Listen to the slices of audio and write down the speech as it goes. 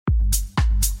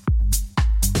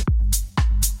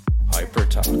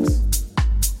Hypertalks.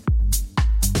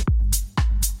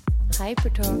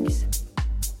 Hypertalks.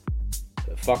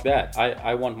 Fuck that.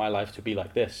 I want my life to be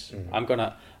like this. I'm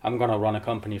gonna run a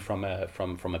company from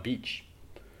a beach.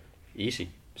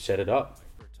 Easy. Set it up.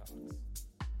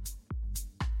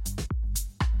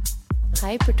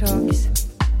 Hypertalks.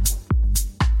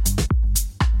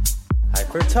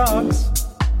 Hypertalks.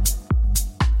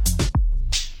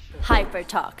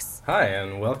 Hypertalks. Hi,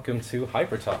 and welcome to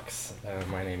Hypertalks.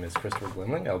 My name is Christopher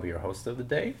Glimling. I'll be your host of the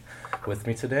day. With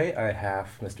me today, I have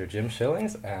Mr. Jim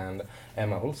Schillings and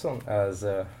Emma Olsson as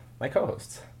my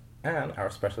co-hosts. And our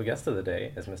special guest of the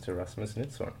day is Mr. Rasmus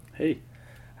Knutsson. Hey.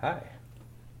 Hi.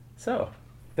 So,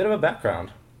 bit of a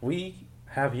background. We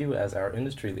have you as our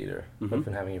industry leader. We've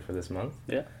been having you for this month.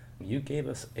 Yeah. You gave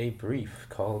us a brief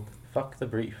called Fuck the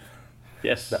Brief.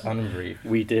 Yes. The unbrief.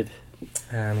 We did.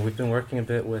 And we've been working a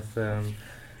bit with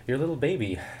your little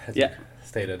baby, as you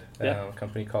stated, a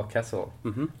company called Kessel.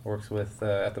 Works with,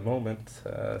 at the moment,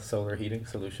 solar heating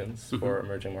solutions for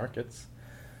emerging markets,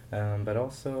 but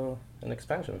also an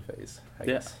expansion phase, I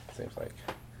guess, it seems like.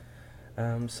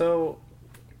 So,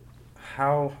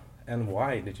 how and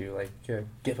why did you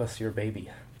give us your baby?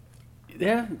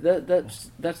 Yeah, that's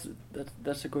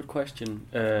a good question.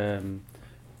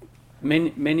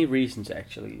 Many reasons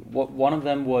actually. One of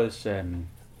them was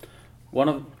one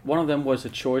of them was a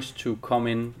choice to come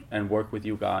in and work with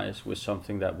you guys with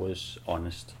something that was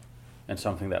honest and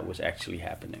something that was actually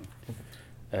happening.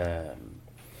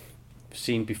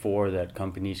 Seen before that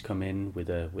companies come in with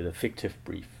a fictive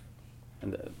brief,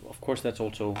 and of course that's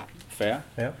also fair.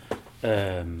 Yeah.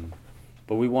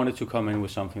 But we wanted to come in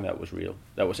with something that was real,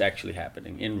 that was actually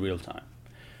happening in real time,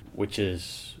 which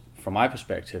is, from my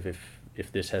perspective,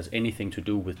 if this has anything to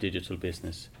do with digital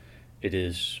business, it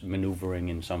is maneuvering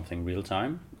in something real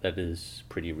time that is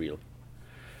pretty real.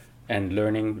 And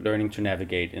learning to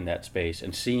navigate in that space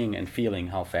and seeing and feeling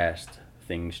how fast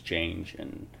things change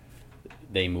and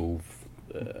they move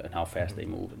and how fast they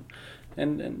move.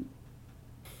 And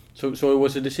so it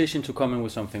was a decision to come in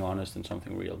with something honest and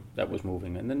something real that was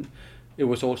moving. And then it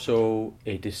was also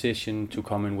a decision to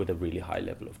come in with a really high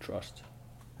level of trust.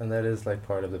 And that is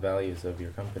part of the values of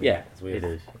your company. Yeah, it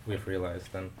is. We've realized.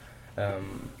 And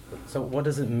so what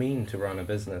does it mean to run a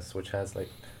business which has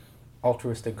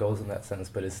altruistic goals in that sense,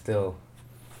 but is still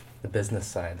the business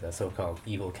side, the so-called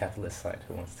evil capitalist side,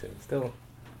 who wants to still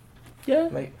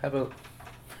have a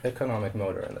economic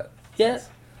motor in that sense?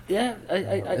 Yeah.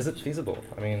 Is it feasible?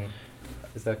 I mean,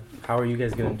 how are you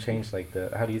guys going to change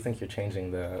how do you think you're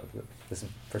changing this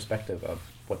perspective of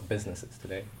what business is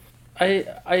today?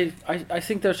 I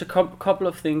think there's a couple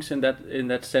of things in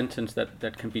that sentence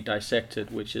that can be dissected,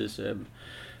 which is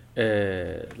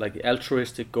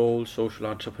altruistic goals, social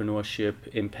entrepreneurship,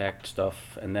 impact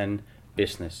stuff, and then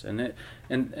business, and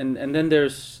then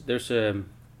there's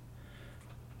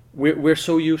we're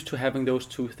so used to having those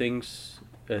two things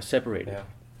separated,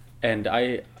 and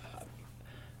I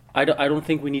don't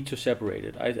think we need to separate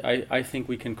it. I think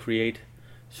we can create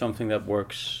something that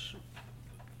works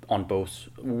on both,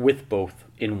 with both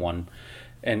in one,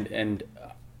 and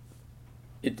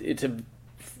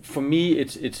for me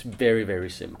it's very, very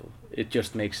simple. It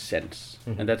just makes sense,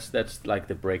 and that's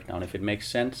the breakdown. If it makes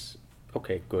sense,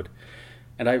 okay, good.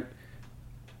 And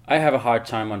I have a hard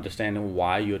time understanding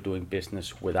why you're doing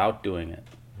business without doing it,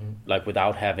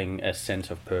 without having a sense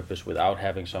of purpose, without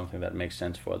having something that makes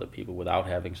sense for other people, without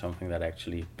having something that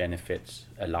actually benefits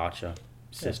a larger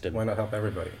system. Why not help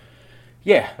everybody?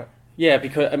 Yeah,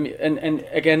 because I mean, and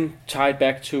again, tied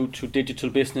back to digital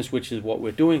business, which is what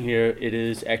we're doing here. It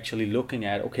is actually looking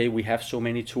at, okay, we have so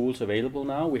many tools available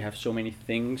now. We have so many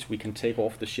things we can take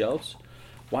off the shelves.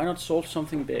 Why not solve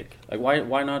something big?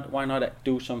 Why not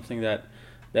do something that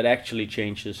actually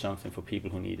changes something for people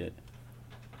who need it,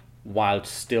 while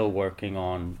still working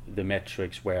on the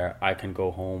metrics where I can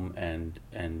go home and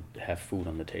have food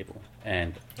on the table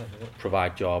and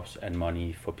provide jobs and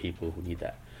money for people who need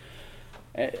that.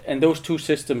 And those two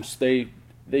systems, they,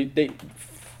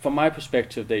 from my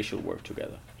perspective, they should work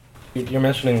together. You're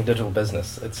mentioning digital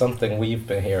business. It's something we've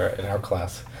been here in our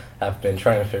class have been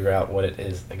trying to figure out what it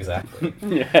is exactly.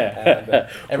 And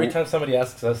every time somebody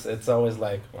asks us, it's always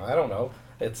well, I don't know.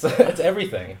 It's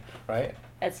everything, right?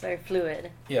 It's very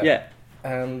fluid. Yeah.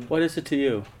 And what is it to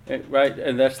you, right?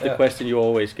 And that's the question you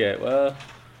always get. Well,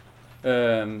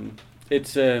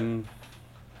 it's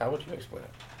how would you explain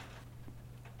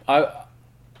it?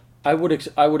 I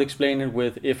would explain it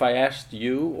with, if I asked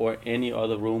you or any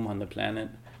other room on the planet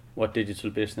what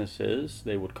digital business is,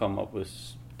 they would come up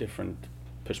with different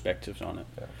perspectives on it.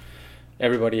 Yeah.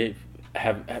 Everybody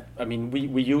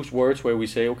we use words where we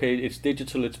say, okay, it's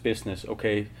digital, it's business.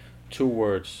 Okay, 2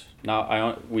 words.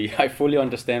 Now I fully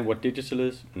understand what digital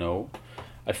is. No,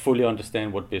 I fully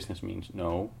understand what business means.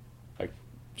 No, like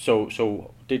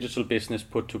so digital business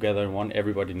put together in one.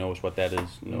 Everybody knows what that is.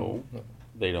 No,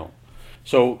 they don't.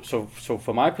 So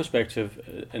from my perspective,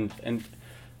 and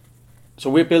so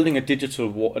we're building a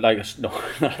digital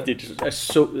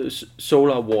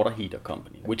solar water heater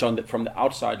company, which from the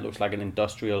outside looks like an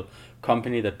industrial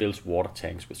company that builds water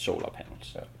tanks with solar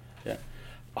panels. Yeah.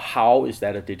 How is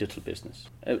that a digital business?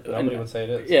 Nobody would say it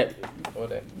is. Yeah.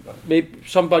 Maybe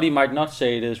somebody might not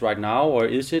say it is right now, or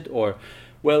is it? Or,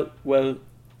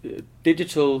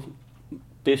 digital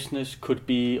business could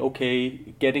be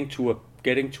getting to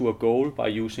a goal by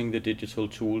using the digital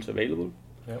tools available.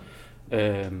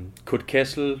 Yeah. Could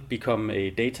Kessel become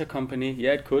a data company?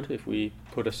 Yeah, it could if we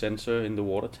put a sensor in the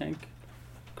water tank,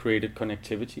 created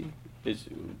connectivity.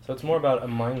 So it's more about a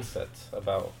mindset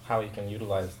about how you can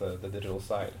utilize the digital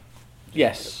side.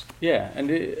 Yes, yeah,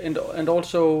 and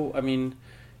also, I mean,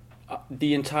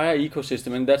 the entire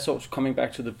ecosystem, and that's also coming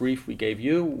back to the brief we gave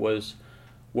you, was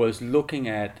looking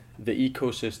at the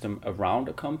ecosystem around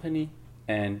a company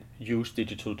and use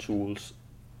digital tools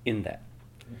in that.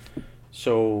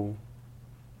 So,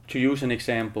 to use an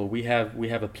example, we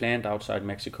have a plant outside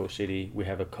Mexico City. We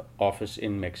have an office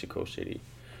in Mexico City.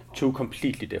 2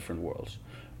 completely different worlds.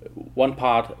 One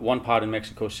part in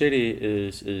Mexico City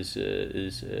is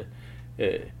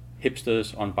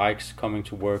hipsters on bikes coming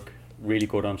to work, really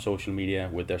good on social media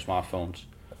with their smartphones.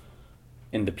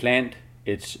 In the plant,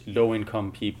 it's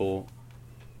low-income people,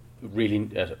 really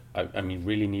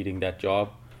needing that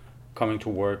job, coming to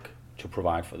work to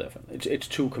provide for their family. It's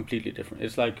 2 completely different.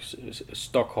 It's like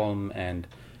Stockholm and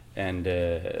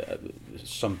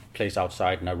some place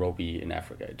outside Nairobi in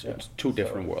Africa. It's 2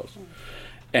 different worlds.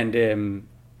 And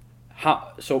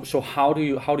how do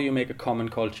you make a common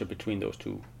culture between those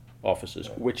 2 offices,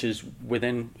 which is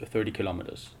within 30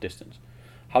 kilometers distance?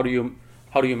 How do you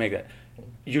make that?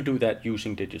 You do that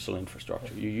using digital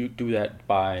infrastructure. You do that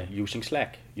by using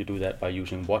Slack. You do that by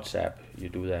using WhatsApp. You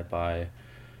do that by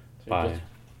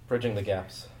bridging the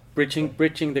gaps.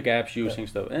 Bridging the gaps using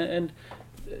stuff. And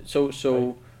so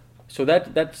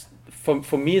that's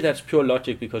for me, that's pure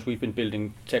logic, because we've been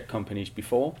building tech companies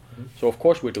before. Mm-hmm. So of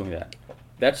course we're doing that.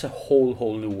 That's a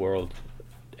whole new world,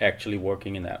 actually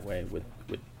working in that way with.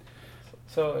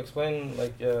 So explain,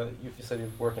 like you said you're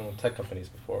working with tech companies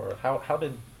before. How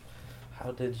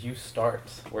did you start?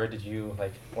 When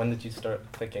did you start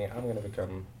thinking I'm going to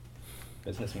become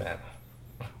businessman?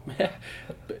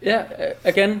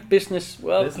 Again, business.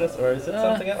 Well, business, or is it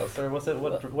something else, or was it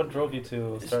what drove you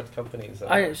to start companies?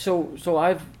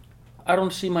 I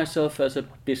don't see myself as a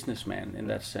businessman in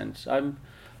that sense. I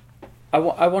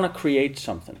want to create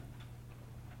something.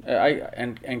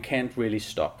 I can't really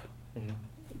stop. Mm-hmm.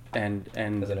 And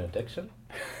is it an addiction?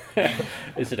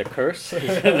 Is it a curse? Is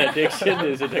it an addiction?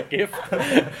 Is it a gift?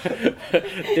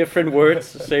 Different words,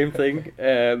 same thing.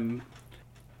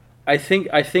 I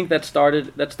think that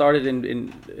started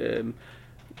in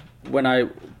when I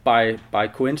by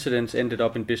coincidence ended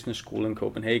up in business school in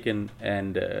Copenhagen,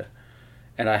 and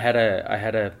I had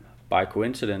a by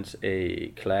coincidence a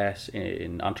class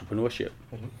in entrepreneurship,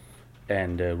 mm-hmm.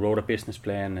 and wrote a business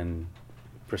plan and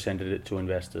presented it to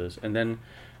investors, and then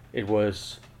it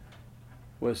was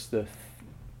the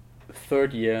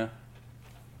 3rd year,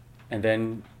 and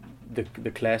then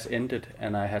the class ended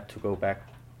and I had to go back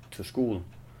to school,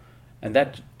 and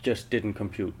that just didn't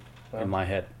compute in my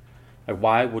head. Like,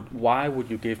 why would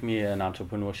you give me an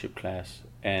entrepreneurship class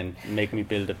and make me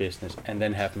build a business and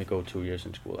then have me go 2 years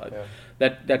in school?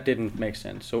 That didn't make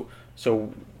sense.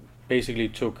 So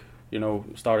basically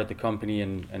started the company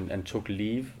and took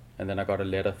leave, and then I got a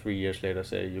letter 3 years later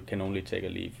say you can only take a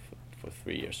leave for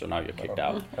 3 years, so now you're kicked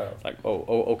out. Like,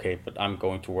 okay, but I'm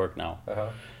going to work now.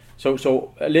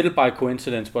 So a little by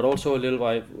coincidence, but also a little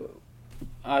by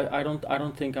I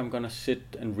don't think I'm gonna sit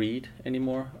and read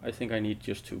anymore. I think I need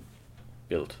just to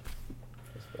build.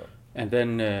 And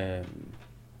then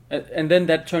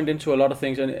that turned into a lot of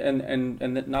things,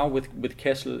 and now with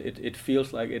Kessel it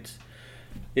feels like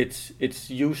it's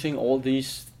using all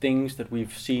these things that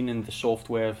we've seen in the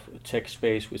software tech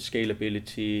space with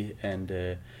scalability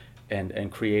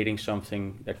and creating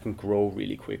something that can grow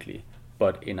really quickly,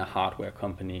 but in a hardware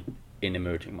company in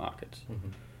emerging markets, mm-hmm.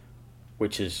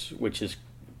 which is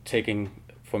taking,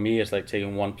 for me, it's like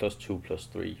taking 1 + 2 +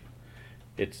 3.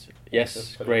 It's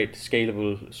great,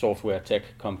 scalable software tech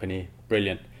company,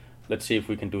 brilliant. Let's see if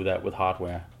we can do that with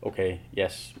hardware. Okay,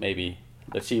 yes, maybe.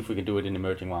 Let's see if we can do it in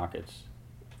emerging markets.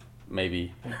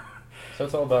 Maybe. So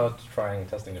it's all about trying and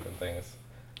testing different things.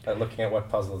 looking at what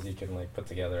puzzles you can like put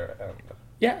together. And,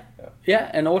 yeah,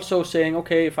 and also saying,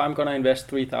 okay, if I'm gonna invest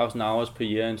 3,000 hours per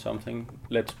year in something,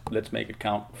 let's make it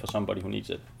count for somebody who needs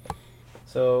it.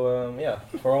 So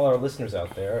for all our listeners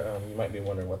out there, you might be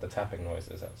wondering what the tapping noise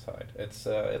is outside. It's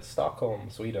Stockholm,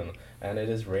 Sweden, and it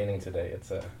is raining today.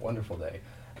 It's a wonderful day,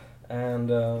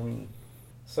 and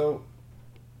so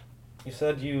you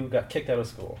said you got kicked out of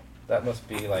school. That must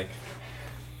be like,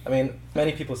 I mean,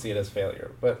 many people see it as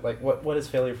failure, but like, what is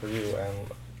failure for you,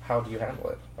 and how do you handle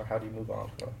it, or how do you move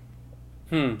on?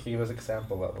 Can you give us an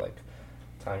example of like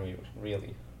time you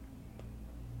really,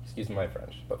 excuse my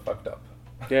French, but fucked up?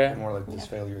 Yeah. More like, does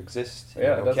failure exist in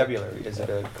Yeah, vocabulary? Is it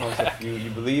a concept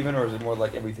you believe in, or is it more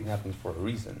like everything happens for a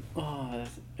reason? Oh,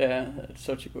 that's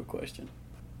such a good question.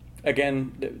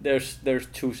 Again, there's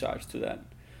two sides to that.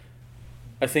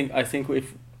 I think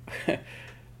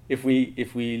if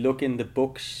we look in the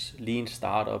books, Lean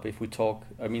Startup, if we talk,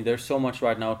 I mean, there's so much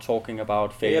right now talking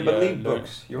about failure. Yeah, but leave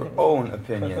books, your own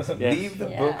opinions. Yes. Leave the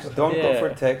books, don't go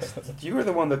for text. You're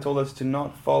the one that told us to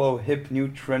not follow hip, new,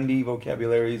 trendy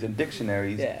vocabularies and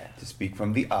dictionaries, to speak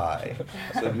from the eye.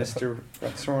 So, Mr.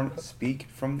 Ratsorn, speak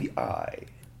from the eye.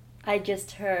 I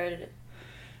just heard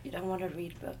you don't want to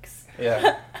read books.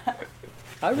 Yeah.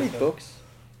 I read books.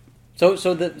 So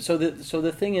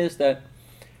the thing is that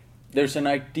there's an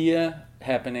idea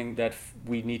happening that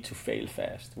we need to fail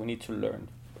fast. We need to learn.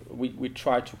 We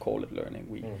try to call it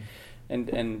learning.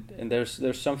 And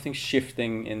there's something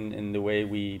shifting in the way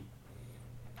we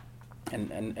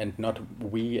and not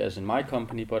we as in my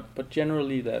company, but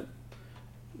generally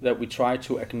that we try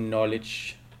to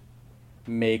acknowledge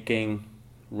making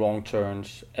wrong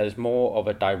turns as more of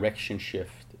a direction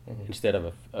shift instead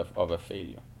of a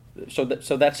failure. So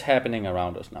that's happening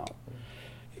around us now.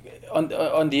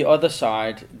 On the other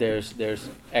side, there's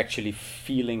actually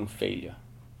feeling failure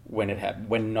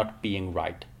when not being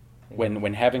right,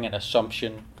 when having an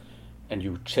assumption and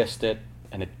you test it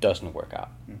and it doesn't work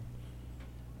out,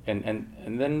 and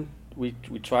then we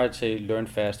try to say learn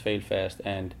fast, fail fast,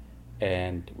 and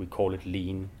we call it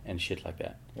lean and shit like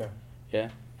that. Yeah.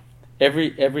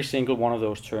 Every single one of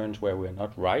those turns where we're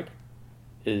not right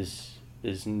is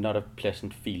not a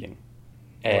pleasant feeling.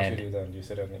 And what do you do then? Do you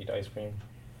sit and eat ice cream?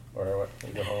 Or what?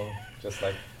 You go home, just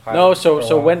like no.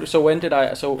 So when did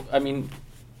I? So I mean,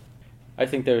 I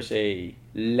think there's a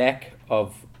lack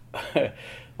of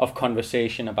of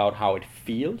conversation about how it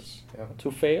feels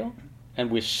to fail, and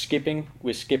we're skipping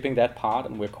that part,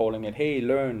 and we're calling it, hey,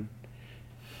 learn.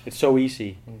 It's so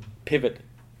easy. Pivot,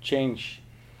 change,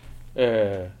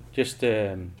 just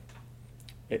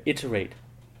iterate.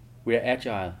 We're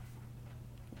agile.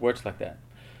 Words like that.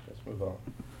 Let's move on.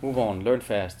 Move on, learn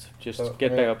fast, just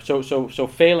get back up. So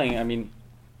failing, I mean,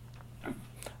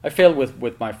 I failed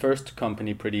with my first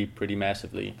company pretty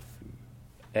massively,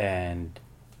 and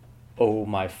owe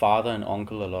my father and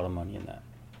uncle a lot of money in that.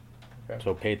 Okay.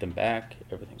 So paid them back,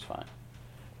 everything's fine.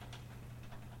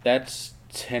 That's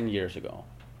 10 years ago.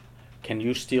 Can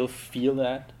you still feel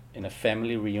that in a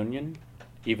family reunion,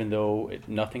 even though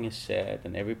nothing is said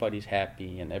and everybody's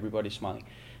happy and everybody's smiling?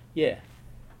 Yeah.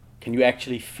 Can you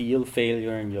actually feel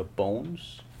failure in your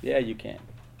bones? Yeah, you can.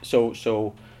 So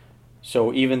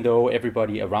even though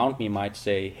everybody around me might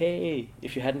say, hey,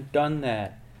 if you hadn't done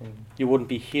that, you wouldn't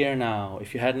be here now.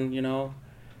 If you hadn't,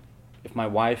 if my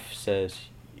wife says,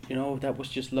 that was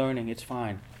just learning, it's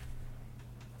fine.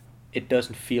 It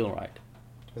doesn't feel right.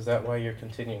 Is that why you're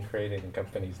continuing creating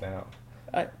companies now?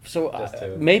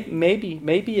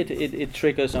 Maybe it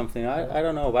triggers something. I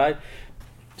don't know.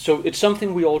 So it's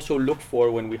something we also look for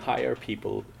when we hire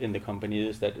people in the company,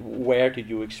 is that where did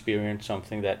you experience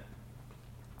something that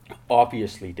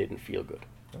obviously didn't feel good?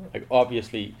 Like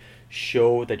obviously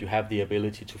show that you have the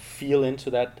ability to feel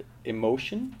into that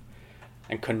emotion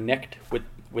and connect with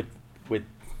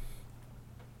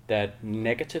that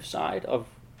negative side of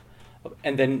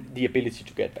and then the ability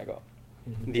to get back up.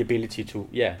 The ability to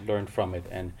learn from it.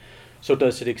 And so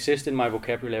does it exist in my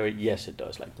vocabulary? Yes, it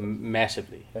does, like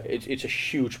massively. It's a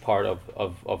huge part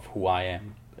of who I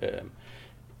am.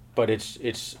 But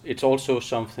it's also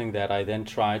something that I then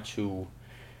try to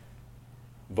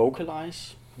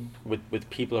vocalize with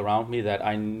people around me, that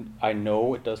I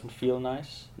know it doesn't feel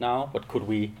nice now, but could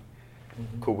we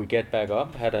get back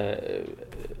up? Had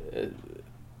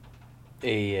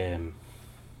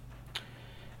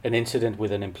an incident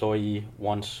with an employee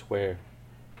once where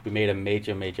we made a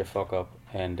major fuck up,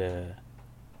 and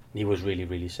he was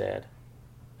really sad,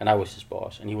 and I was his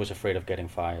boss, and he was afraid of getting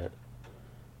fired,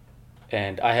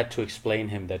 and I had to explain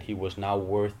him that he was now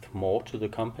worth more to the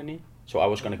company, so I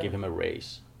was going to give him a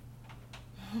raise.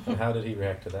 And how did he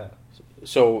react to that?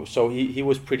 So he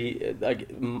was pretty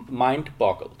mind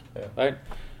boggled, right?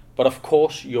 But of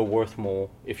course you're worth more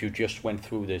if you just went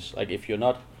through this. Like if you're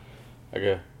not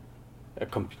like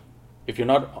if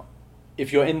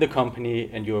you're in the company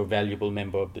and you're a valuable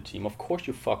member of the team, of course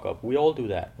you fuck up. We all do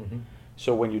that. Mm-hmm.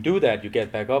 So when you do that, you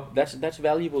get back up. That's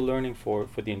valuable learning for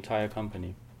the entire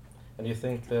company. And do you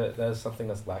think that is something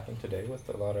that's lacking today with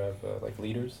a lot of like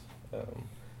leaders?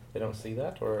 They don't see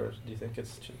that, or do you think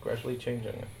it's gradually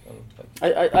changing?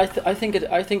 I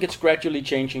think it's gradually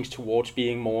changing towards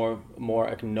being more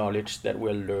acknowledged that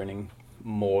we're learning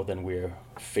more than we're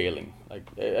failing. Like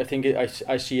I think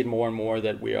I see it more and more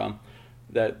that we are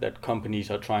that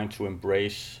companies are trying to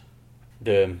embrace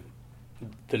the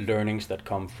learnings that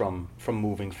come from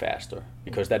moving faster,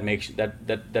 because that means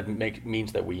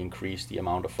that we increase the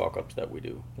amount of fuck ups that we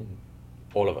do. Mm-hmm.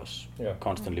 All of us,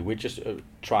 constantly. We're just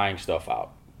trying stuff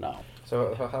out now.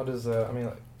 So how does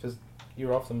because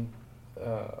you're often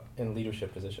in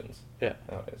leadership positions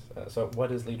nowadays. So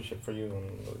what is leadership for you?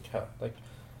 And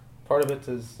part of it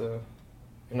is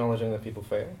acknowledging that people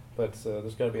fail, but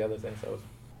there's got to be other things.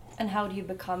 And how do you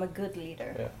become a good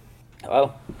leader? Yeah.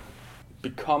 Well,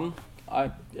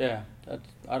 I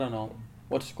don't know.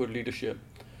 What's good leadership?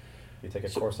 You take a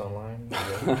course online?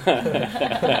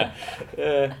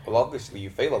 Well, obviously you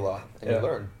fail a lot and you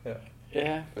learn.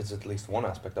 Yeah. It's at least one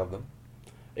aspect of them.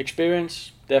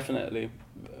 Experience, definitely.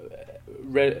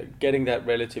 Getting that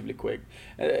relatively quick.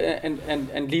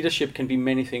 And leadership can be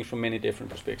many things from many different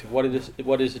perspectives.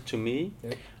 What is it to me?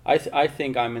 Yeah. I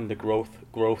think I'm in the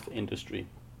growth industry.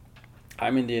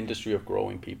 I'm in the industry of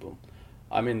growing people.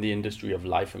 I'm in the industry of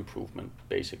life improvement,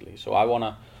 basically. So I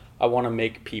wanna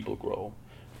make people grow,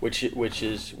 which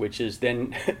is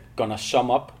then gonna sum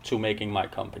up to making my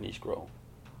companies grow.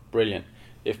 Brilliant.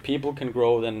 If people can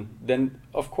grow, then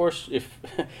of course if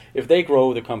they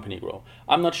grow, the company grow.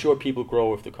 I'm not sure people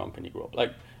grow if the company grow.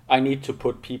 Like I need to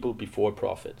put people before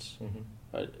profits,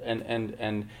 right?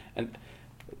 And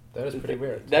that is pretty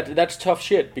weird. That's tough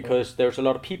shit, because there's a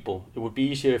lot of people. It would be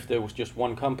easier if there was just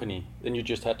one company. Then you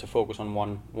just had to focus on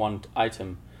one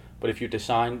item. But if you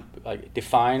define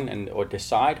or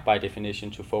decide by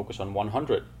definition to focus on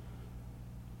 100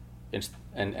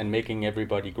 and making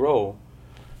everybody grow,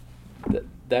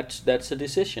 that's a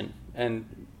decision.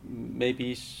 And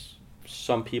maybe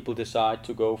some people decide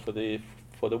to go for the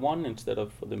one instead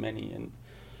of for the many. And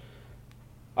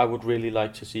I would really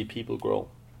like to see people grow.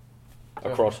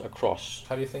 Across.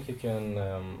 How do you think you can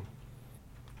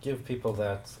give people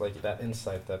that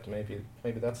insight that maybe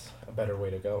that's a better way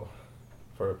to go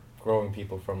for growing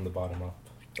people from the bottom up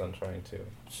than trying to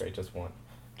create just one?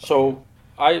 So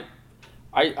I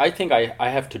think I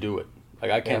have to do it. Like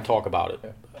I can't talk about it.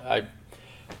 Yeah.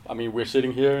 I mean, we're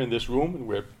sitting here in this room and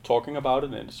we're talking about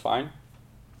it, and it's fine.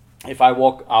 If I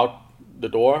walk out the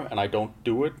door and I don't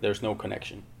do it, there's no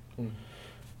connection.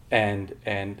 And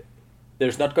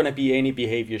there's not going to be any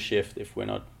behavior shift if we're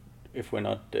not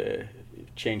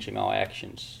changing our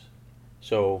actions.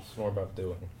 So it's more about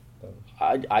doing.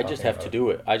 I just have to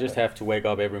do it. I just have to wake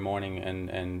up every morning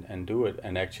and do it,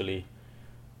 and actually.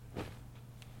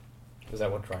 Is that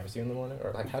what drives you in the morning,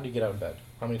 or like how do you get out of bed?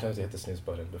 How many times do you hit the snooze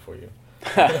button before you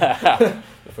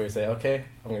say, okay,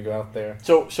 I'm gonna go out there?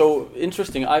 So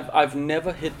interesting. I've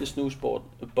never hit the snooze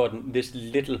button this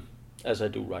little as I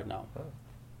do right now. Oh.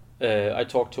 I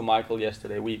talked to Michael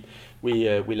yesterday. We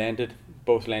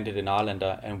both landed in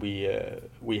Arlanda, and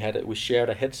we shared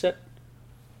a headset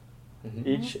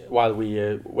each while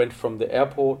we went from the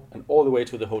airport and all the way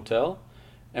to the hotel,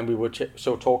 and we were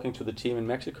talking to the team in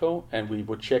Mexico, and we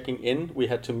were checking in. We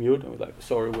had to mute, and we were like,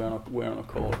 sorry, we're on a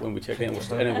call when we checked in.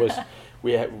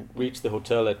 We had reached the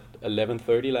hotel at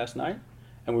 11:30 last night,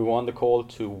 and we were on the call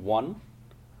to 1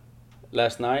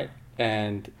 last night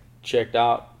and checked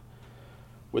out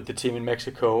with the team in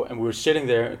Mexico, and we were sitting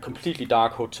there in a completely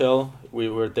dark hotel. We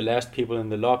were the last people in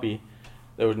the lobby.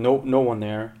 There was no one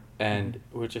there, and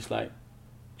we were just like,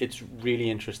 it's really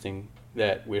interesting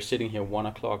that we're sitting here 1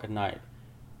 o'clock at night,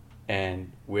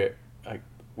 and we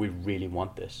really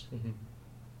want this.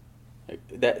 Like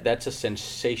that's a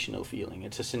sensational feeling.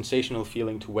 It's a sensational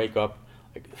feeling to wake up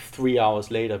like 3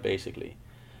 hours later, basically,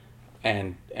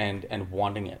 and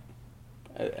wanting it,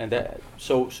 and that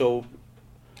so.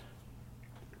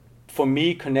 For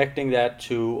me, connecting that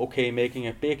to, making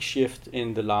a big shift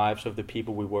in the lives of the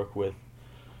people we work with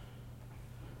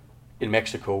in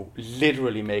Mexico,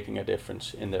 literally making a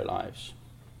difference in their lives.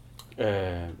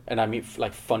 And I mean,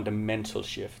 like, fundamental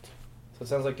shift. So it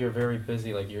sounds like you're very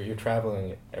busy, like you're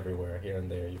traveling everywhere, here and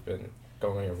there. You've been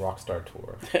going on your Rockstar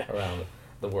tour around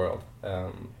the world.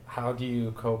 How do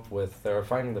you cope with, or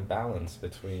finding the balance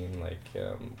between, like,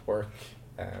 work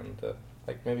and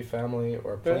like maybe family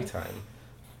or playtime?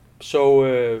 So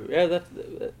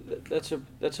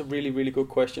that's a really, really good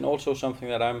question. Also something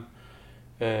that I'm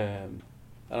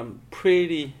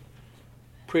pretty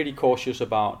cautious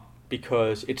about,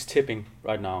 because it's tipping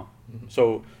right now. Mm-hmm.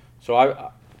 So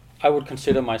I would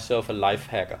consider myself a life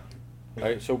hacker,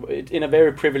 right? So in a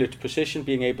very privileged position,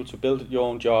 being able to build your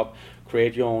own job,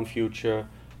 create your own future,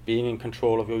 being in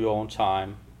control of your own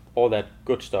time, all that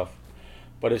good stuff.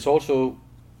 But it's also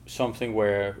something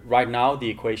where right now the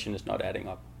equation is not adding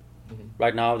up. Mm-hmm.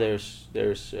 Right now there's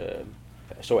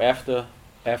so after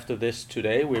this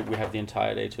today, we have the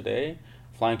entire day today,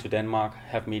 flying to Denmark,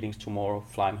 have meetings tomorrow,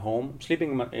 flying home,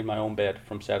 sleeping in my own bed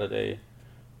from Saturday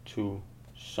to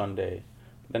Sunday.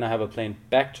 Then I have a plane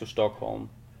back to Stockholm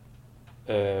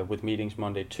with meetings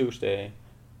Monday, Tuesday.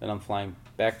 Then I'm flying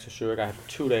back to Zurich. I have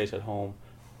 2 days at home.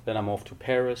 Then I'm off to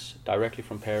Paris, directly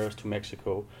from Paris to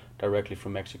Mexico, directly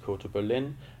from Mexico to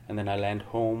Berlin, and then I land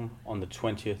home on the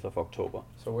 20th of October.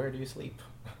 So where do you sleep?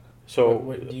 So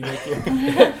what do you make your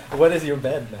what is your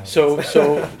bed now? So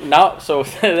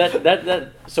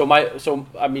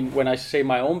I mean, when I say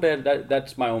my own bed,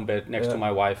 that's my own bed next to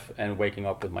my wife and waking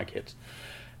up with my kids,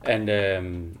 and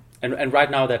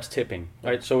right now that's tipping,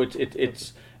 right? So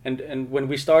it's and when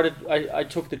we started, I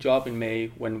took the job in May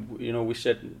when we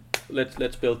said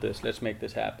let's build this, let's make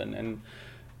this happen, and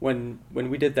when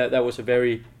we did that was a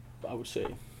very, I would say,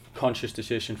 conscious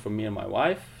decision for me and my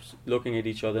wife, looking at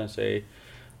each other and say,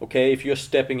 okay, if you're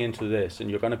stepping into this and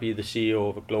you're going to be the CEO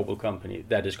of a global company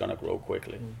that is going to grow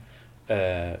quickly,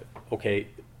 okay,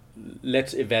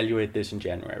 let's evaluate this in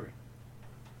January.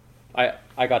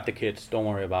 I got the kids, don't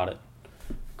worry about it.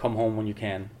 Come home when you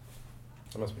can.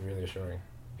 That must be really assuring.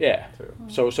 Yeah.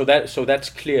 So that's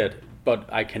cleared, but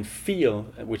I can feel,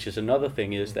 which is another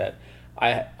thing, is that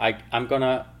I'm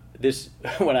gonna this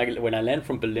when I land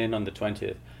from Berlin on the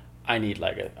 20th, I need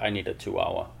a 2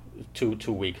 hour, 2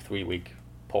 week, 3 week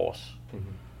pause.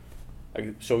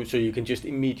 Mm-hmm. So you can just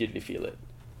immediately feel it.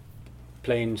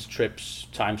 Planes, trips,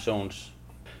 time zones.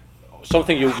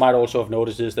 Something you might also have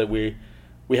noticed is that we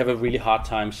have a really hard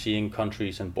time seeing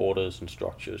countries and borders and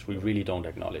structures. We really don't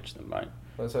acknowledge them, right?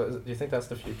 So do you think that's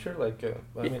the future? Like,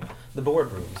 I mean, the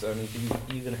boardrooms. I mean, do you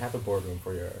even have a boardroom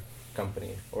for your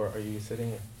company, or are you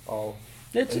sitting all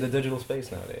in the digital space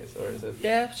nowadays, or is it?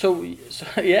 Yeah. So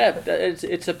yeah,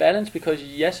 it's a balance, because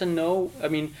yes and no. I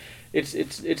mean, it's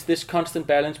this constant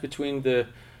balance between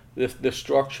the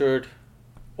structured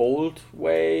old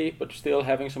way, but still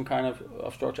having some kind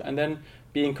of structure, and then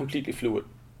being completely fluid.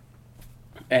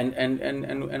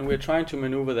 And we're trying to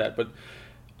maneuver that, but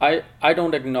I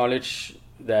don't acknowledge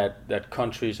that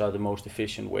countries are the most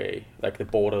efficient way, like the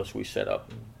borders we set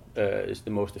up is the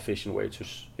most efficient way to,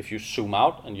 if you zoom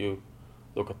out and you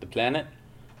look at the planet,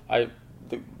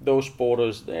 those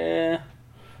borders, there's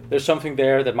something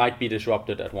there that might be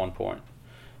disrupted at one point.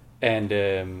 And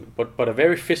but a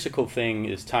very physical thing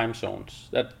is time zones.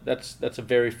 That's a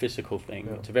very physical thing.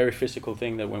 Yeah. It's a very physical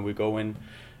thing that when we go in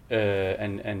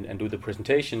and do the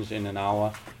presentations in an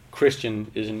hour, Christian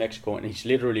is in Mexico and he's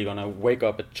literally gonna wake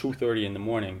up at 2:30 in the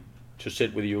morning to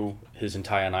sit with you his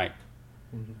entire night.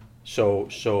 Mm-hmm.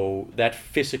 So that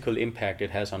physical impact it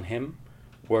has on him,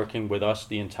 working with us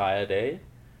the entire day,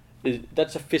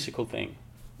 that's a physical thing,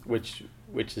 which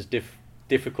is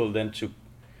difficult then to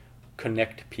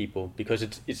connect people, because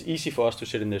it's easy for us to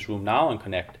sit in this room now and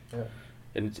connect. Yeah.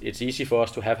 And it's easy for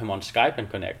us to have him on Skype and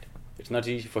connect. It's not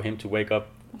easy for him to wake up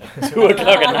at 2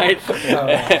 o'clock at night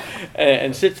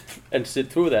and sit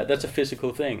through that. That's a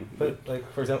physical thing. But like,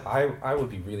 for example, I would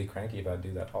be really cranky if I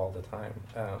do that all the time.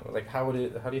 Like, how do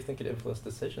you think it influences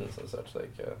decisions and such?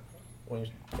 Like, when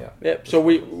so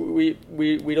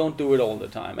we don't do it all the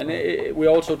time, and we're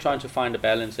also trying to find a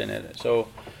balance in it. So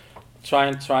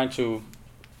trying to,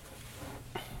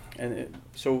 and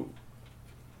so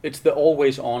it's the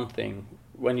always on thing.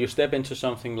 When you step into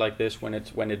something like this, when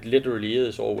it literally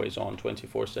is always on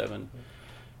 24/7,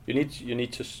 you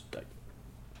need to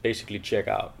basically check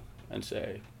out and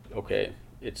say, okay,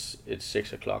 it's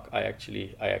 6 o'clock. I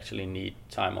actually need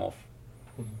time off.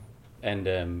 Mm-hmm.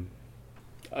 And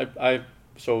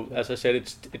so as I said,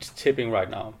 it's tipping right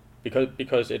now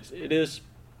because it is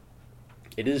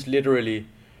literally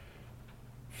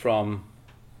from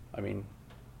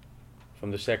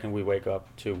the second we wake up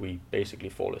till we basically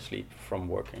fall asleep from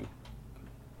working,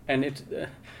 and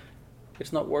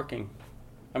it's not working.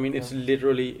 I mean, it's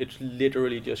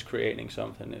literally just creating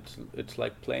something. It's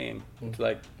like playing. Mm-hmm. It's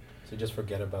like, so you just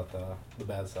forget about the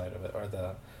bad side of it, or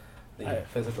the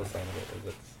physical side of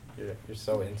it. you're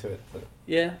so into it.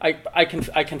 Yeah, I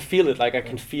can feel it. Like I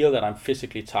can feel that I'm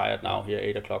physically tired now here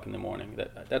 8 o'clock in the morning.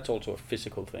 That's also a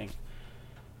physical thing.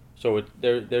 So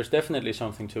there's definitely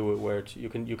something to it where you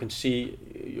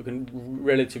can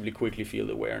relatively quickly feel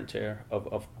the wear and tear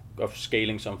of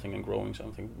scaling something and growing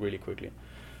something really quickly.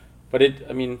 But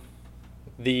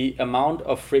the amount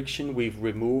of friction we've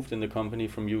removed in the company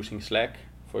from using Slack,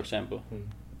 for example,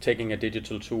 taking a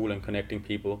digital tool and connecting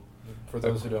people. For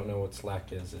those who don't know what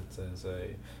Slack is, it is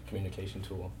a communication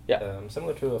tool. Yeah.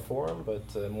 Similar to a forum,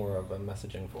 but more of a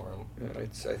messaging forum. I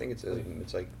think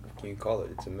it's like, can you call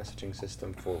it? It's a messaging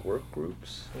system for work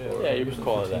groups. Yeah, you could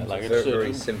call it that. Like it's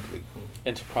very simply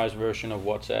enterprise version of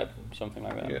WhatsApp, something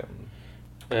like that. Yeah.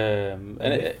 And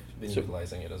been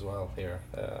utilizing it as well here,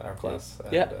 our class.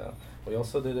 And, we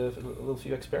also did a little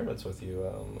few experiments with you,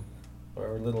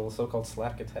 our little so-called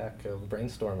Slack attack of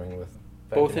brainstorming with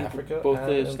both in Africa, both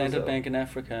the in Standard Brazil. Bank in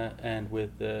Africa and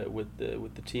with the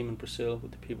team in Brazil,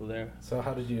 with the people there. So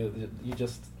how did you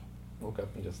just woke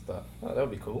up and just thought, oh, that would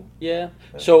be cool? Yeah.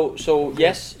 So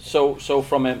yes. So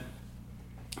from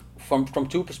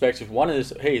two perspectives. One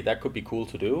is, hey, that could be cool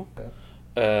to do,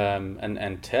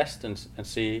 and test and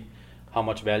see how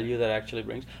much value that actually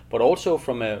brings. But also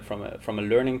from a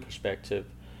learning perspective.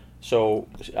 So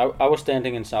I was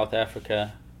standing in South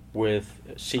Africa with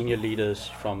senior leaders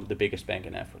from the biggest bank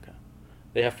in Africa.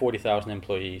 They have 40,000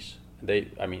 employees.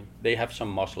 They have some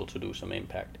muscle to do some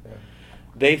impact. Yeah.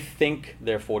 They think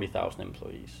they're 40,000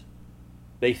 employees.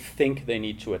 They think they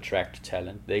need to attract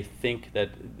talent. They think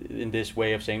that in this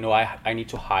way of saying, no, I need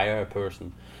to hire a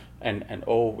person. And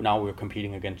now we're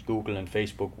competing against Google and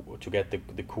Facebook to get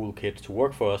the cool kids to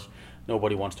work for us.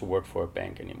 Nobody wants to work for a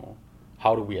bank anymore.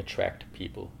 How do we attract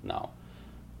people now?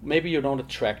 Maybe you don't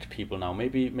attract people now.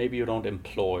 Maybe you don't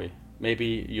employ.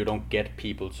 Maybe you don't get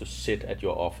people to sit at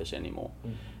your office anymore.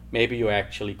 Maybe you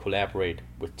actually collaborate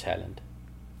with talent,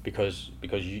 because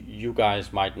you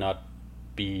guys might not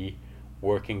be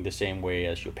working the same way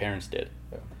as your parents did.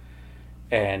 Yeah.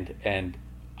 And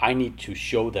I need to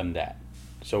show them that.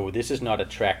 So this is not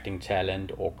attracting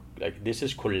talent, or like, this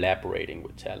is collaborating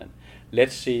with talent.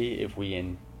 Let's see if we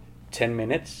in 10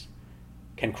 minutes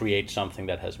can create something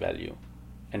that has value,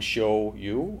 and show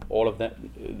you all of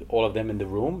them in the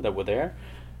room that were there,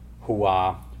 who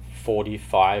are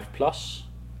 45 plus,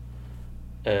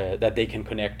 that they can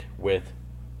connect with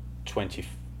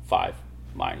 25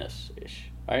 minus ish,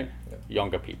 right? Yeah.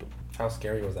 Younger people. How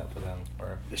scary was that for them?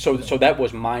 So that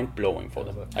was mind blowing for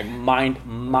them, like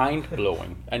mind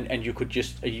blowing, and you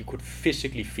could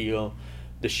physically feel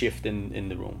the shift in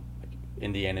the room, like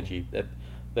in the energy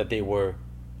that they were.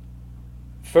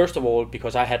 First of all,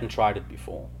 because I hadn't tried it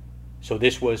before, so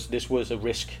this was a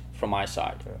risk from my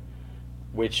side,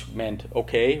 which meant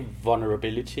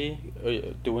vulnerability,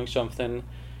 doing something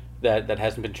that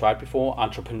hasn't been tried before,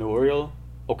 entrepreneurial.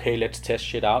 Okay, let's test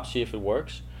shit out, see if it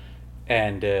works.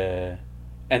 And then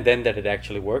that it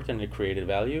actually worked and it created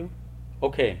value.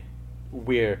 Okay,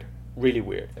 weird, really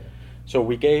weird. Yeah. So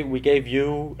we gave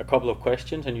you a couple of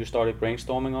questions and you started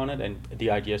brainstorming on it, and the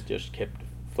ideas just kept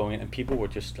flowing in, and people were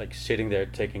just like sitting there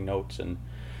taking notes and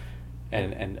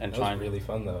that trying. Was really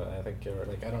fun though. I think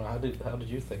I don't know, how did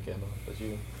you think,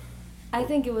 Emma? I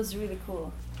think it was really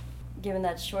cool, given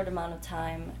that short amount of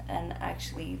time and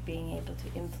actually being able to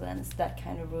influence that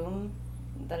kind of room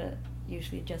that it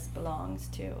usually just belongs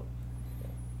to.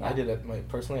 Yeah. I did an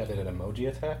emoji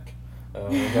attack.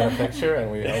 We got a picture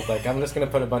and I was like, I'm just gonna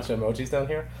put a bunch of emojis down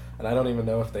here, and I don't even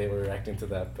know if they were reacting to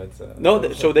that, but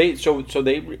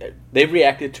they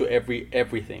reacted to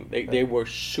everything. They were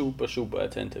super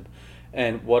attentive,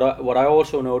 and what I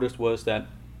also noticed was that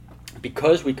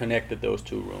because we connected those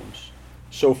two rooms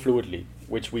so fluidly,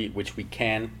 which we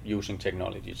can using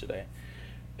technology today,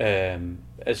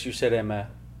 as you said, Emma,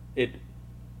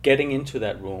 getting into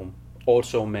that room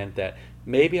also meant that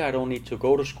maybe I don't need to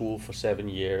go to school for 7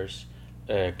 years,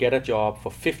 get a job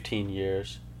for 15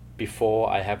 years before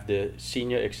I have the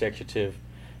senior executive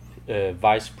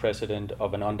vice president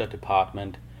of an under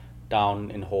department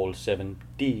down in hall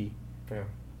 7D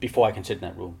before I can sit in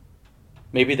that room.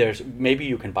 Maybe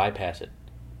you can bypass it.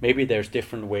 Maybe there's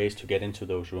different ways to get into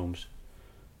those rooms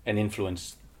and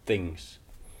influence things.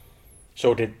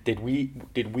 So did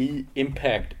we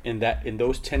impact in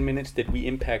those 10 minutes? Did we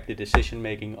impact the decision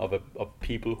making of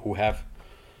people who have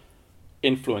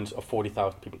influence of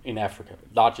 40,000 people in Africa,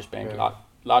 largest bank,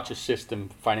 largest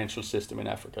financial system in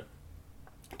Africa?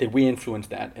 Did we influence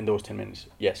that in those 10 minutes?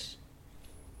 Yes.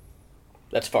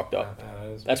 That's fucked up.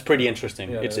 That's pretty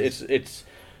interesting. Yeah, it's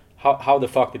how the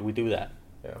fuck did we do that?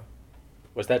 Yeah.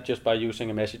 Was that just by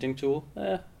using a messaging tool?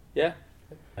 Yeah.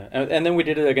 And then we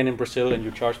did it again in Brazil, and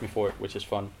you charged me for it, which is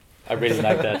fun. I really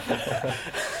like that.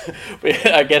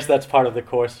 I guess that's part of the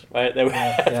course, right? Well,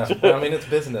 I mean, it's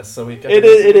business, so we. It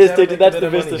is. That's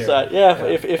the business side. Yeah.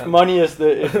 If money is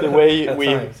the way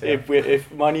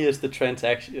if money is the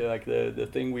transaction, like the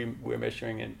thing we're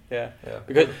measuring in. Yeah.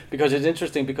 Because it's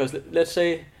interesting, because let's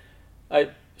say I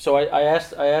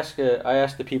asked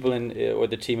the people or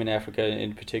the team in Africa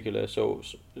in particular. So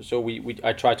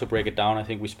I tried to break it down. I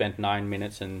think we spent 9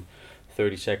 minutes and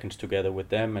 30 seconds together with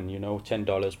them, and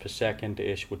 $10 per second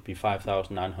ish would be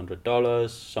 $5,900,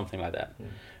 something like that.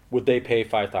 Would they pay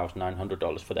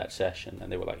 $5,900 for that session?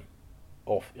 And they were like,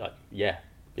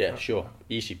 sure,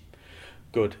 easy,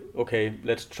 good, okay,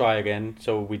 let's try again.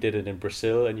 So we did it in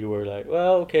Brazil, and you were like,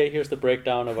 well, okay, here's the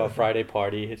breakdown of our Friday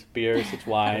party. It's beers, it's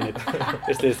wine,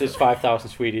 it's 5,000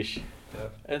 Swedish. Yeah.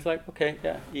 And it's like, okay,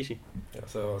 easy. Yeah,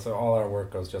 so all our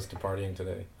work goes just to partying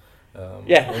today. But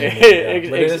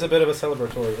it is a bit of a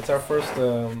celebratory. It's our first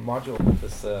module,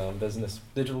 this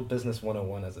digital business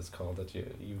 101, as it's called, that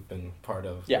you've been part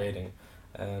of creating,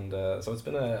 and so it's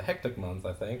been a hectic month,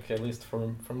 I think, at least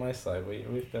from my side.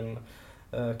 We've been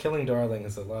killing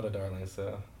darlings, a lot of darlings.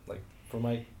 Like for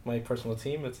my personal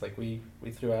team, it's like we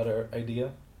threw out our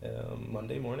idea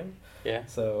Monday morning. Yeah.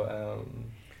 So,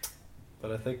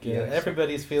 but I think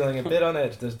everybody's feeling a bit on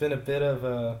edge. There's been a bit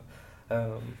of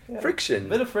friction. A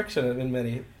bit of friction in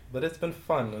many, but it's been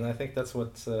fun, and I think that's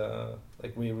what's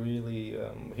like we really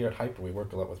here at Hyper we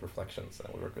work a lot with reflections,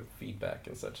 and we work with feedback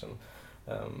and such, and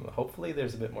hopefully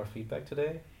there's a bit more feedback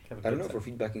today. I don't know if we're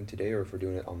feedbacking today or if we're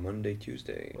doing it on Monday,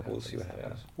 Tuesday. We'll see what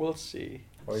happens. Yeah. We'll see.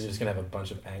 Or you're just gonna have a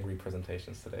bunch of angry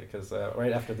presentations today, because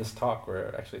right after this talk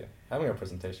we're actually having our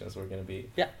presentations. We're gonna be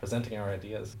presenting our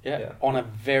ideas. Yeah. On a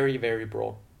very, very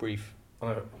broad brief. On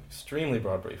an extremely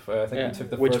broad brief. I think we took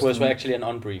the which first was week, actually an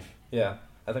unbrief. Yeah,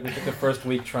 I think we took the first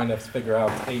week trying to figure out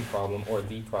a problem or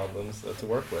the problems to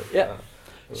work with. Yeah.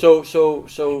 So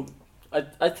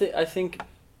I think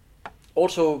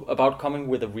also about coming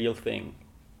with a real thing,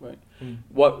 right?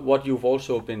 What you've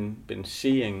also been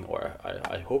seeing, or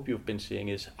I hope you've been seeing,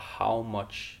 is how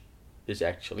much is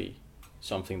actually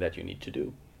something that you need to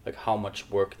do. Like how much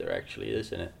work there actually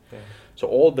is in it. Yeah. So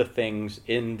all the things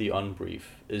in the unbrief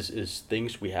is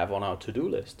things we have on our to-do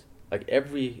list. Like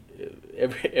everything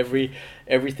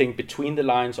between the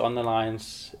lines, on the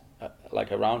lines,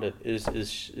 like around it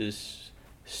is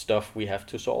stuff we have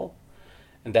to solve,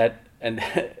 and that and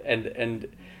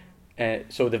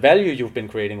so the value you've been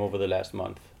creating over the last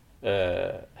month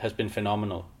has been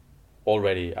phenomenal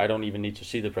already. I don't even need to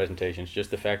see the presentations.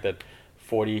 Just the fact that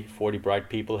 40 bright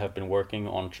people have been working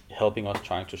on helping us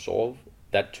trying to solve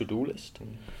that to-do list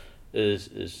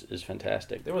is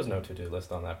fantastic. There was no to-do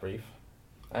list on that brief.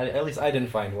 At least I didn't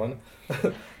find one.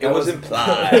 It was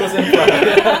implied. It was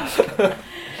implied.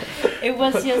 It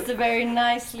was just a very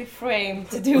nicely framed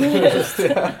to-do list.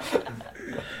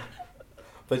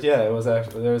 But yeah, it was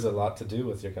actually, there's a lot to do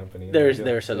with your company.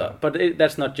 There's a lot, but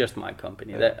that's not just my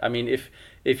company. Yeah. I mean,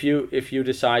 if you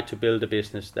decide to build a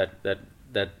business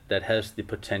that has the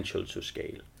potential to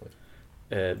scale,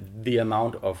 the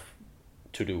amount of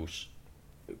to-dos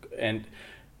and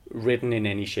written in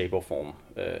any shape or form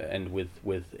and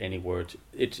with any words,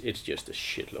 it's just a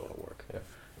shitload of work. Yeah.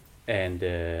 And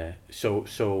so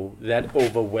that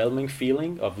overwhelming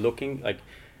feeling of looking, like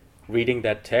reading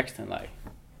that text and like,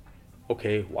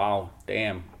 okay, wow,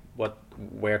 damn,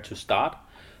 where to start?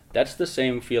 That's the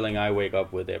same feeling I wake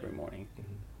up with every morning.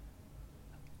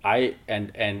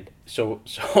 Mm-hmm. So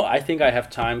I think I have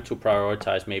time to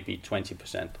prioritize maybe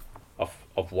 20%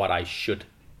 of what I should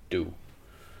do,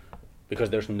 because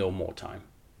there's no more time.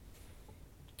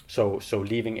 So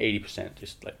leaving 80%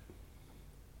 is like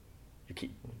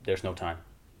there's no time.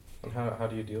 And how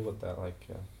do you deal with that? Like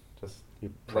just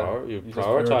you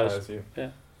prioritize.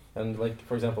 Yeah. And like,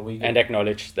 for example, and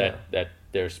acknowledge that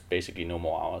there's basically no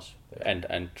more hours. Yeah.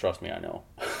 And trust me, I know.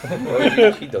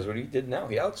 Well, he does what he did now.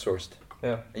 He outsourced.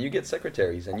 Yeah. And you get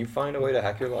secretaries, and you find a way to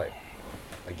hack your life,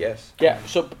 I guess. Yeah.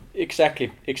 So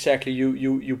exactly.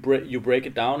 You break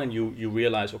it down, and you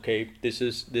realize, okay, this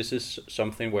is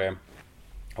something where,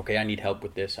 okay, I need help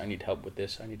with this. I need help with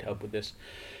this. I need help with this.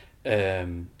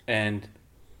 And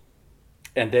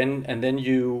then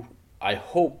you, I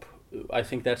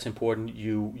think that's important.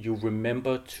 You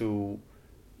remember to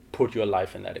put your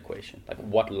life in that equation. Like,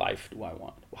 what life do I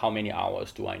want? How many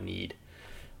hours do I need?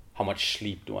 How much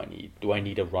sleep do I need? Do I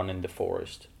need a run in the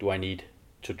forest? Do I need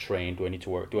to train? Do I need to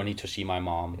work? Do I need to see my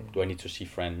mom? Mm-hmm. Do I need to see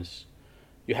friends?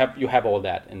 You have all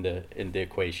that in the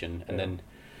equation, and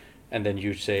then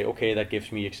you say, okay, that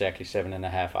gives me exactly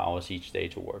 7.5 hours each day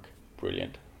to work.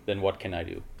 Brilliant. then what can I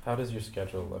do? How does your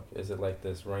schedule look? Is it like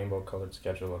this rainbow-colored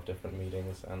schedule of different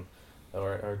meetings,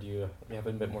 or do you have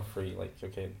a bit more free? Like,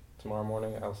 okay, tomorrow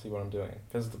morning I'll see what I'm doing.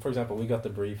 Because, for example, we got the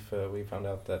brief. We found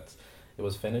out that it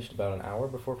was finished about an hour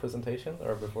before presentation,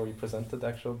 or before you presented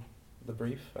the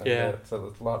brief. And, so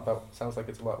it's a lot about. Sounds like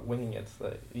it's a lot winging it.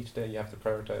 Each day you have to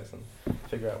prioritize and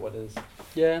figure out what is.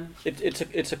 Yeah,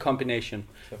 it's a combination.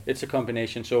 Yeah. It's a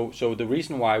combination. So the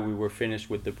reason why we were finished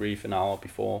with the brief an hour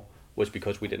before was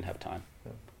because we didn't have time.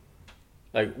 Yeah.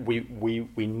 Like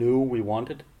we knew we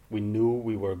wanted. We knew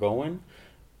we were going.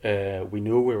 We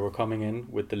knew we were coming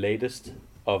in with the latest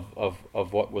of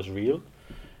what was real,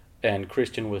 and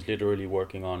Christian was literally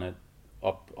working on it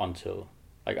up until,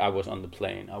 like, I was on the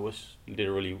plane. I was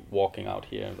literally walking out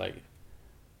here like,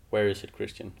 where is it,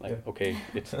 Christian? Like, yeah. Okay,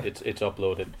 it's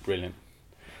uploaded, brilliant.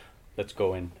 Let's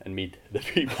go in and meet the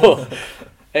people.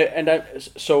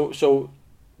 So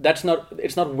that's not,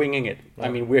 it's not winging it. No. I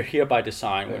mean, we're here by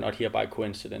design. Yeah. We're not here by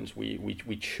coincidence.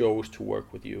 We chose to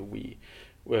work with you.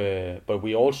 But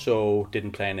we also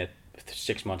didn't plan it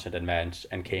 6 months in advance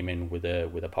and came in with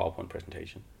a PowerPoint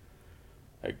presentation.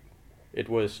 Like, it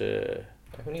was.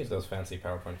 Who needs those fancy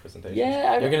PowerPoint presentations?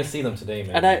 Yeah, you're gonna see them today,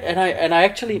 maybe. And I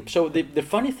actually. So the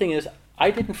funny thing is,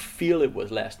 I didn't feel it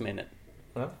was last minute.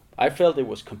 Huh? I felt it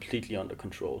was completely under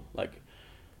control. Like,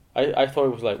 I thought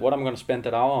it was like, what am I going to spend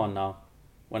that hour on now,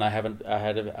 when I have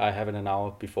it an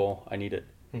hour before I need it.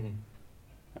 Mm-hmm.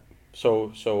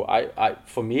 So I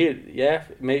for me, yeah,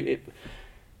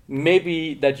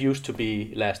 maybe that used to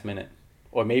be last minute,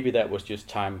 or maybe that was just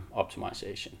time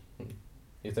optimization. Mm-hmm.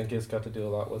 You think it's got to do a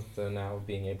lot with now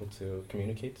being able to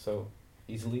communicate so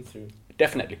easily through?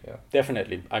 Definitely, yeah.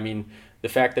 Definitely. I mean, the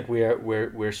fact that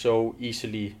we're so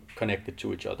easily connected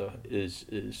to each other is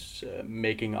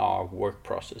making our work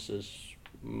processes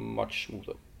much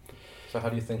smoother. So how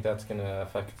do you think that's going to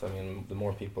affect, I mean, the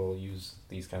more people use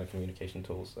these kind of communication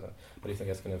tools, how do you think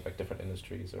that's going to affect different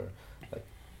industries, or like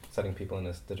setting people in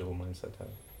this digital mindset? Do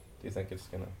you think it's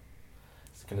going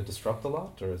to disrupt a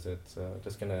lot, or is it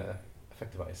just going to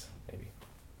effectivize, maybe?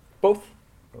 Both.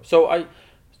 So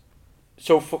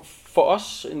for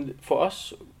us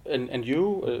and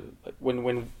you,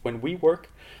 when we work,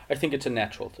 I think it's a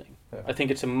natural thing. Yeah. I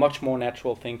think it's a much more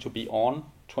natural thing to be on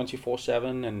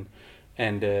 24/7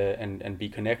 and be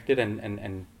connected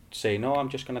and say, no, I'm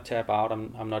just gonna tap out.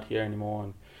 I'm not here anymore.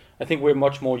 And I think we're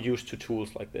much more used to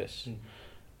tools like this.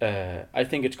 I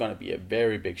think it's gonna be a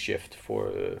very big shift for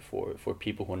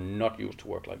people who are not used to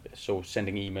work like this. So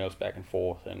sending emails back and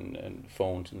forth and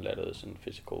phones and letters and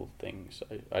physical things.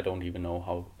 I don't even know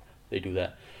how they do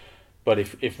that. But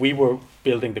if we were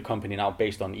building the company now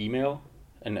based on email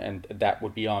and that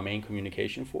would be our main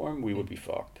communication form, we would be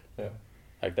fucked. Yeah.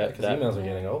 Like that. Because emails are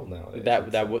getting old now.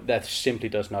 That simply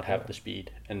does not have the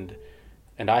speed. And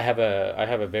I have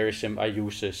a very I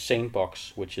use a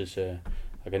SaneBox, which is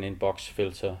like an inbox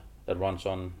filter that runs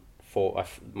on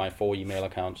my 4 email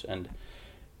accounts, and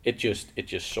it just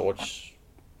sorts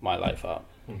my life out.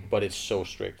 Mm-hmm. But it's so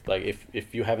strict. Like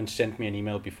if you haven't sent me an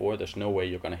email before, there's no way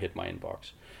you're gonna hit my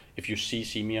inbox. If you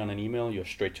CC me on an email, you're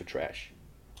straight to trash.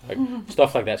 Like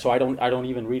stuff like that. So I don't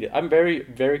even read it. I'm very,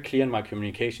 very clear in my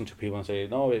communication to people and say,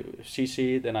 no,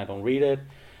 CC, then I don't read it.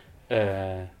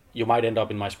 You might end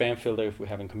up in my spam filter if we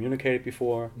haven't communicated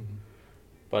before. Mm-hmm.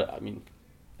 But I mean,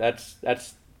 that's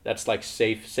like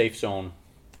safe zone,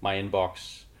 my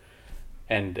inbox,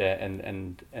 and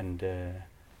then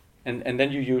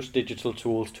you use digital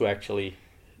tools to actually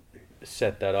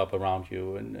set that up around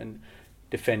you and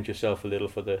defend yourself a little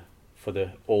for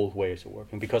the old ways of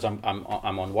working, because I'm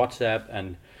on WhatsApp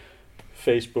and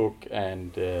Facebook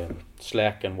and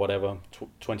Slack and whatever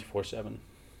 24/7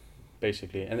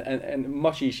 basically, and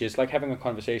much easier. It's like having a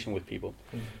conversation with people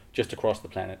just across the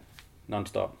planet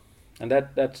nonstop. And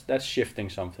that's shifting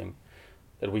something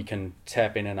that we can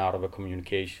tap in and out of a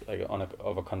communication, like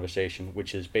of a conversation,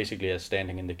 which is basically as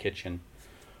standing in the kitchen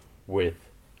with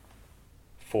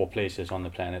 4 places on the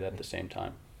planet at the same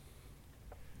time.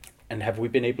 And have we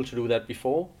been able to do that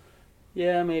before?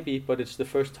 Yeah, maybe, but it's the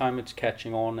first time it's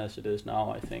catching on as it is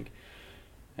now, I think.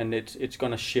 And it's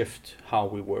gonna shift how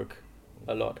we work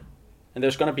a lot. And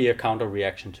there's gonna be a counter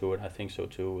reaction to it, I think so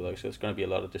too. Like, so there's gonna be a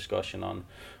lot of discussion on,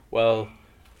 well,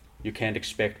 you can't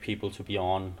expect people to be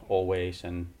on always,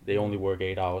 and they only work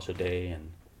 8 hours a day.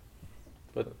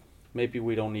 But maybe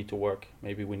we don't need to work.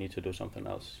 Maybe we need to do something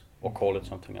else, or call it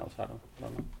something else. I don't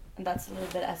know. And that's a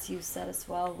little bit, as you said as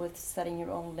well, with setting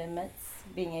your own limits,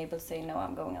 being able to say, no,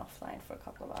 I'm going offline for a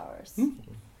couple of hours.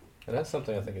 Mm-hmm. And that's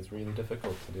something I think is really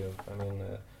difficult to do. I mean,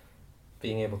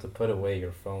 being able to put away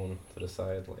your phone to the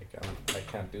side, like, I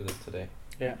can't do this today.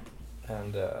 Yeah.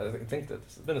 And I think that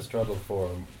it's been a struggle for,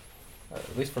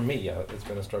 at least for me, it's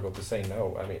been a struggle to say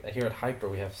no. I mean, here at Hyper,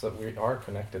 we are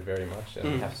connected very much,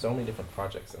 and we have so many different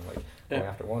projects, and like going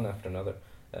after one after another.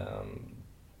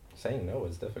 Saying no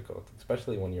is difficult,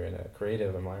 especially when you're in a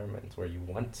creative environment where you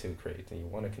want to create and you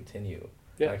want to continue.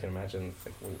 Yeah. I can imagine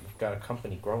like we've got a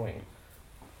company growing.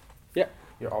 Yeah.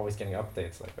 You're always getting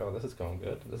updates like, oh, this is going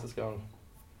good, this is going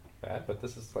bad, but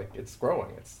this is like, it's growing.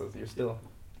 You're still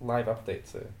live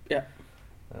updates. Yeah.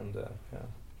 And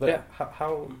But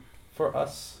how for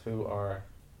us who are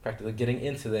practically getting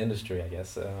into the industry, I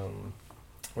guess,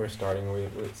 we're starting,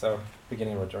 it's our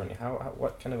beginning of our journey.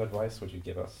 What kind of advice would you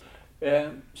give us?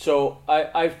 So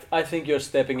I think you're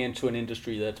stepping into an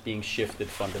industry that's being shifted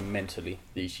fundamentally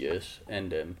these years,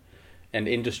 and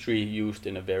industry used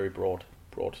in a very broad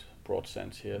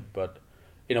sense here, but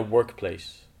in a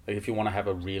workplace, like if you want to have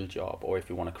a real job, or if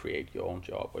you want to create your own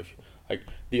job, or if like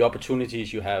the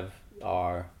opportunities you have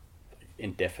are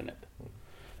indefinite,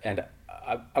 and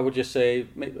I would just say,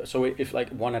 so if like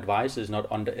one advice is not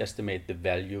underestimate the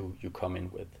value you come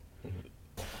in with.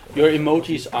 Your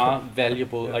emojis are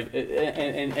valuable, like,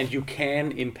 and you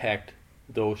can impact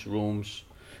those rooms.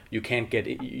 You can get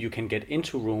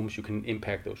into rooms. You can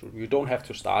impact those rooms. You don't have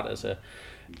to start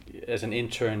as an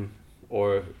intern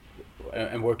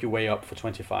and work your way up for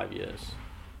 25 years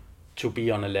to be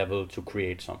on a level to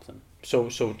create something.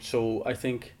 So I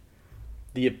think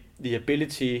the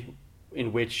ability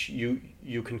in which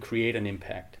you can create an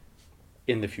impact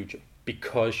in the future,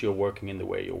 because you're working in the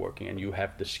way you're working, and you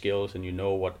have the skills, and you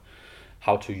know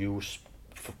how to use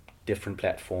different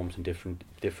platforms and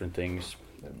different things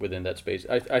within that space.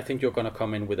 I think you're going to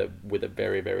come in with a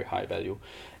very, very high value,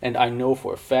 and I know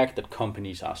for a fact that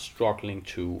companies are struggling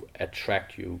to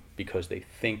attract you because they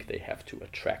think they have to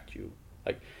attract you.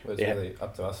 Like, well, it's really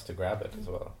up to us to grab it as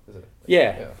well, is it?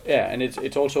 Yeah, and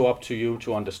it's also up to you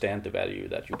to understand the value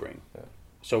that you bring. Yeah.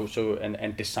 So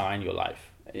and design your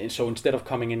life. So instead of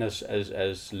coming in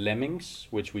as lemmings,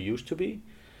 which we used to be,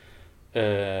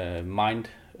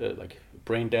 like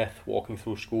brain death, walking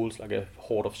through schools like a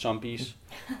horde of zombies,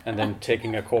 and then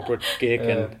taking a corporate gig,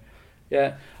 and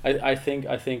I think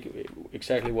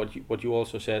exactly what you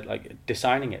also said, like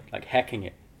designing it, like hacking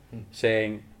it,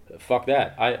 saying fuck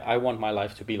that, I want my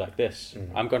life to be like this.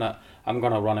 I'm gonna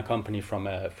run a company from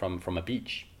a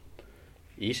beach.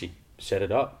 Easy, set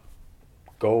it up,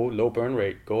 go low burn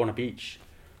rate, go on a beach.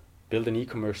 Build an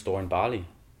e-commerce store in Bali.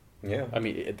 Yeah. I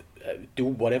mean, do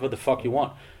whatever the fuck you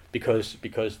want, because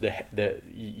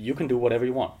you can do whatever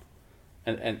you want,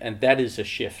 and that is a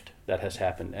shift that has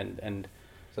happened, and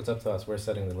so it's up to us. We're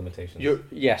setting the limitations.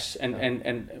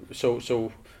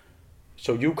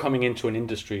 So you coming into an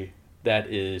industry that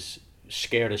is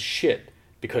scared as shit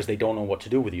because they don't know what to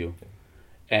do with you,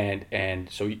 and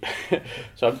so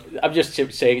I'm just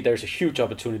saying there's a huge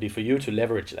opportunity for you to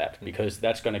leverage that, because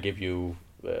that's going to give you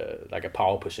like a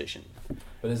power position.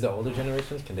 But is the older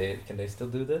generations, can they still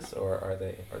do this, or are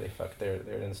they fucked? They're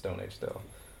in the Stone Age still,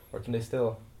 or can they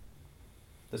still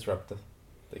disrupt it?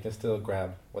 They can still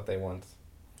grab what they want.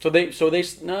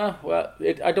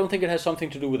 I don't think it has something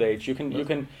to do with age. You can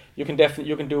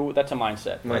definitely do. That's a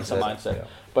mindset. That's a mindset.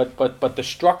 Yeah. But the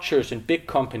structures in big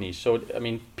companies. So I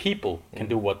mean, people can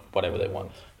do whatever they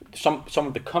want. Some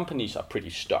of the companies are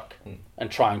pretty stuck and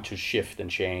trying to shift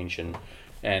and change and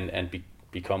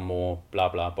become more blah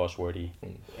blah buzzwordy,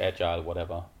 agile,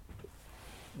 whatever.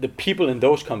 The people in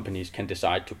those companies can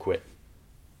decide to quit,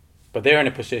 but they're in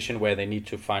a position where they need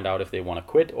to find out if they want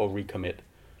to quit or recommit,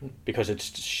 because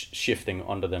it's shifting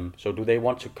under them. So do they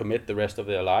want to commit the rest of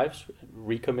their lives,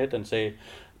 recommit and say,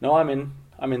 no, I'm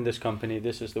in this company,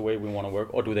 this is the way we want to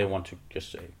work, or do they want to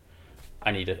just say,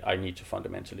 I need to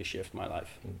fundamentally shift my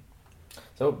life?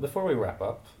 So before we wrap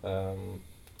up,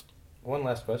 one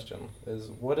last question is,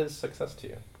 what is success to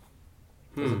you?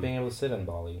 Is it being able to sit in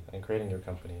Bali and creating your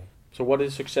company? So what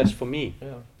is success for me?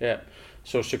 Yeah.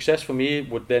 So success for me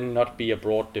would then not be a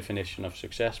broad definition of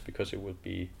success, because it would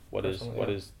be what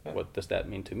does that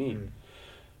mean to me?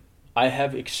 I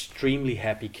have extremely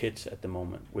happy kids at the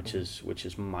moment, which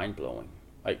is mind blowing.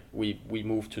 Like we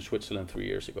moved to Switzerland 3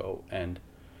 years ago, and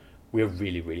we're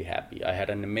really, really happy. I had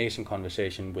an amazing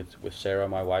conversation with Sarah,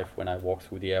 my wife, when I walked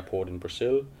through the airport in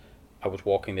Brazil. I was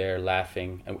walking there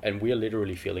laughing, and we are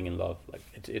literally feeling in love. Like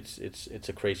it's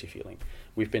a crazy feeling.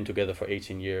 We've been together for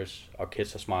 18 years. Our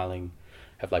kids are smiling,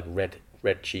 have like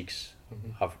red cheeks,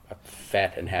 are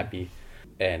fat and happy,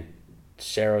 and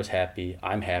Sarah's happy.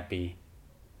 I'm happy.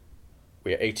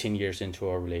 We're 18 years into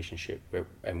our relationship,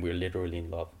 and we're literally in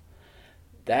love.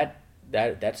 That's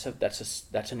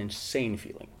an insane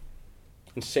feeling.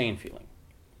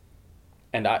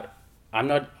 And I'm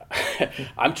not.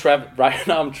 Right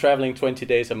now. I'm traveling 20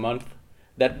 days a month.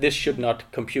 That this should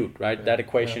not compute, right? Yeah, that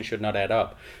equation should not add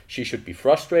up. She should be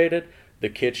frustrated. The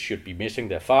kids should be missing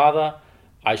their father.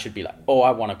 I should be like, oh,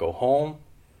 I want to go home.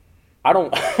 I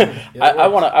don't. I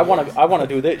want to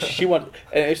do this. She wants,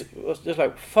 and it's just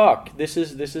like, fuck. This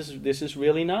is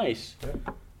really nice.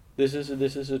 Yeah. This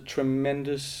is a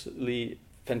tremendously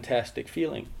fantastic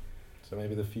feeling. So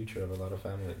maybe the future of a lot of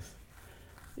families.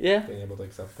 Yeah. Being able to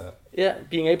accept that. Yeah,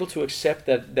 being able to accept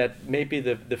that maybe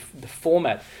the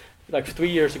format. Like 3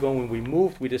 years ago when we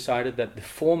moved, we decided that the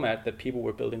format that people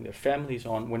were building their families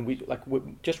on, when we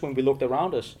looked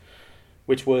around us,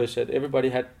 which was that everybody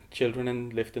had children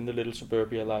and lived in the little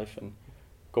suburbia life and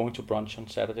going to brunch on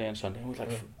Saturday and Sunday. And we were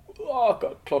like, oh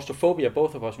God, claustrophobia,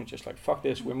 both of us. We were just like, fuck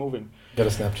this, we're moving. Got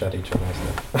to Snapchat each other.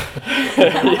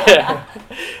 Yeah,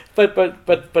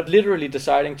 but literally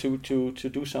deciding to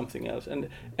do something else and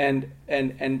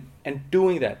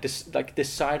doing that,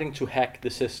 deciding to hack the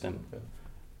system. Yeah.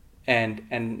 And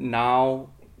now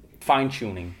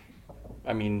fine-tuning.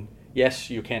 I mean, yes,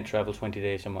 you can't travel 20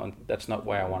 days a month. That's not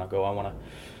where I want to go. I want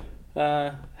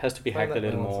to has to be hacked a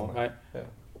little more, right? Yeah.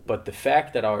 But the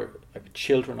fact that our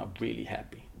children are really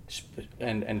happy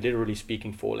and literally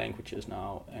speaking 4 languages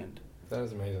now, and that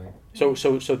is amazing.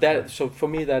 So for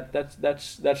me that's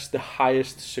the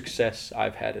highest success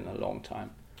I've had in a long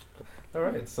time. All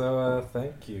right, so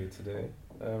thank you today.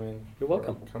 I mean, you're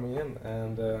welcome for coming in,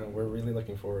 and we're really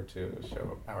looking forward to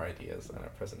show our ideas and our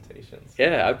presentations.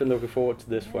 Yeah, I've been looking forward to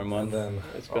this for a month. And then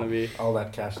it's going to be all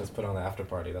that cash that's put on the after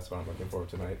party. That's what I'm looking forward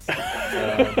to tonight.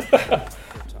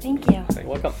 Thank you. You're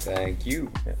welcome. Thank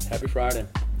you. Yeah. Happy Friday.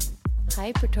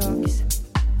 Hyper Talks.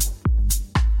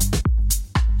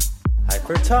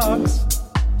 Hyper Talks.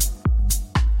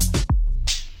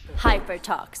 Hyper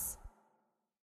Talks.